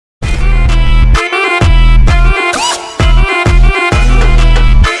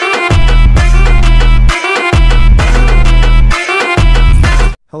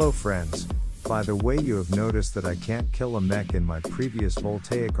weapons. By the way, you have noticed that I can't kill a mech in my previous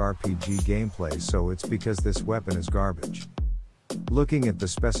Voltaic RPG gameplay, so it's because this weapon is garbage. Looking at the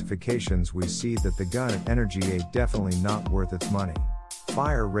specifications, we see that the gun at Energy 8 definitely not worth its money.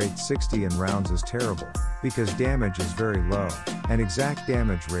 Fire rate 60 in rounds is terrible, because damage is very low, and exact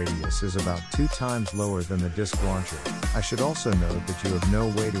damage radius is about 2 times lower than the disc launcher. I should also note that you have no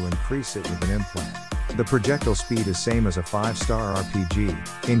way to increase it with an implant. The projectile speed is same as a 5-star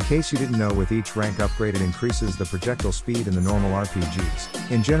RPG. In case you didn't know, with each rank upgrade it increases the projectile speed in the normal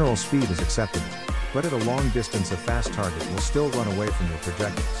RPGs. In general, speed is acceptable, but at a long distance a fast target will still run away from your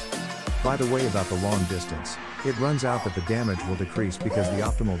projectiles. By the way, about the long distance, it runs out that the damage will decrease because the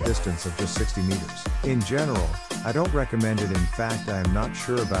optimal distance of just 60 meters. In general, I don't recommend it. In fact, I am not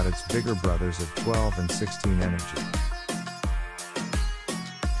sure about its bigger brothers at 12 and 16 energy.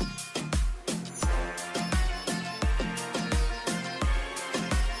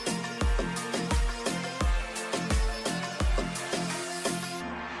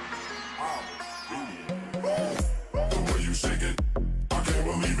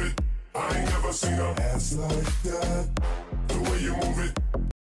 Seen a ass like that, the way you move it,